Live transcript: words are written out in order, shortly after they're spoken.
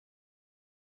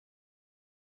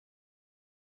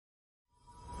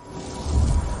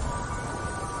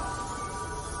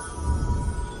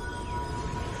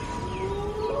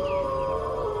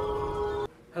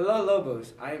Hello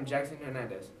Lobos, I am Jackson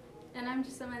Hernandez. And I'm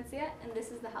Giselle Mencia, and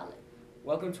this is the Howler.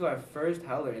 Welcome to our first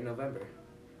Howler in November.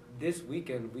 This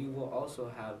weekend we will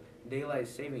also have daylight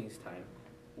savings time,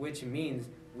 which means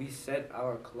we set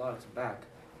our clocks back,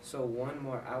 so 1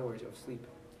 more hour of sleep.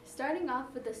 Starting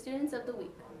off with the students of the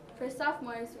week. For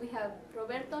sophomores, we have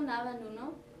Roberto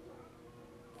Navanuno,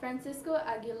 Francisco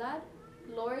Aguilar,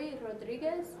 Lori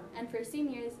Rodriguez, and for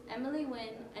seniors, Emily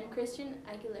Wynn and Christian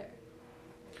Aguilera.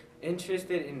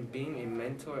 Interested in being a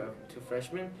mentor to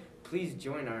freshmen? Please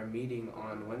join our meeting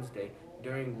on Wednesday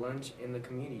during lunch in the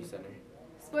community center.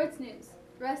 Sports news.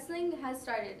 Wrestling has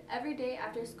started every day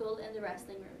after school in the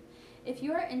wrestling room. If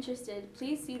you are interested,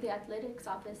 please see the athletics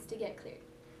office to get cleared.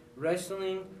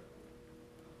 Wrestling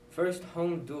first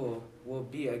home duel will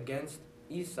be against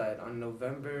Eastside on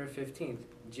November 15th,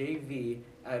 JV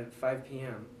at 5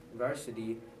 p.m.,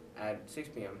 varsity at 6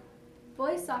 p.m.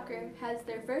 Boys soccer has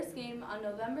their first game on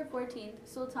November 14th,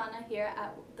 Sultana here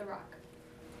at The Rock.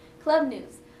 Club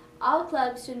news. All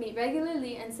clubs should meet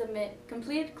regularly and submit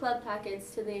completed club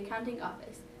packets to the accounting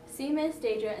office. See Ms.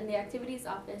 Deidre in the activities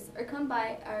office or come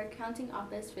by our accounting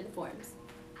office for the forms.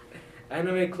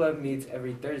 Anime club meets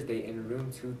every Thursday in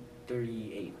room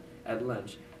 238 at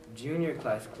lunch. Junior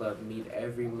class club meet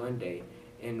every Monday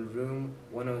in room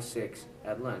 106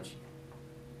 at lunch.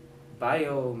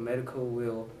 Biomedical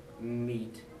will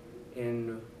meet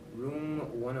in room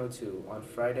 102 on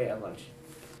Friday at lunch.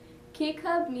 Key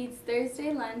Club meets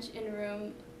Thursday lunch in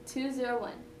room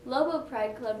 201. Lobo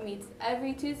Pride Club meets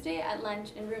every Tuesday at lunch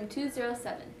in room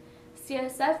 207.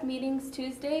 CSF meetings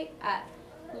Tuesday at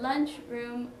lunch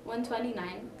room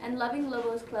 129. And Loving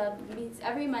Lobos Club meets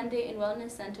every Monday in Wellness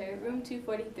Center, room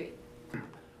 243.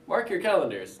 Mark your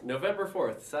calendars. November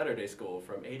 4th, Saturday school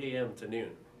from 8 a.m. to noon.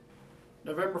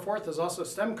 November 4th is also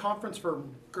STEM conference for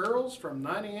girls from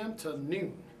 9 a.m. to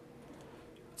noon.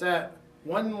 It's at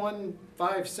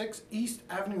 1156 East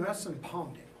Avenue S in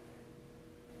Palmdale.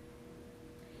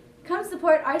 Come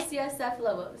support our CSF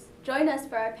Lobos. Join us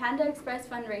for our Panda Express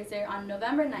fundraiser on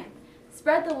November 9th.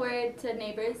 Spread the word to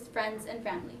neighbors, friends, and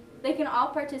family. They can all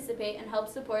participate and help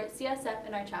support CSF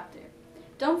in our chapter.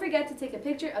 Don't forget to take a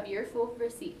picture of your full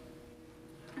receipt.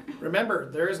 Remember,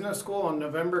 there is no school on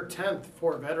November 10th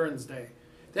for Veterans Day.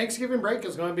 Thanksgiving break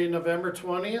is going to be November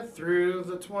 20th through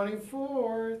the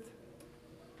 24th.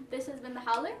 This has been the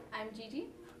Howler. I'm Gigi.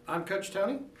 I'm Coach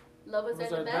Tony. Lobos are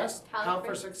the best. Howler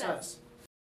for success.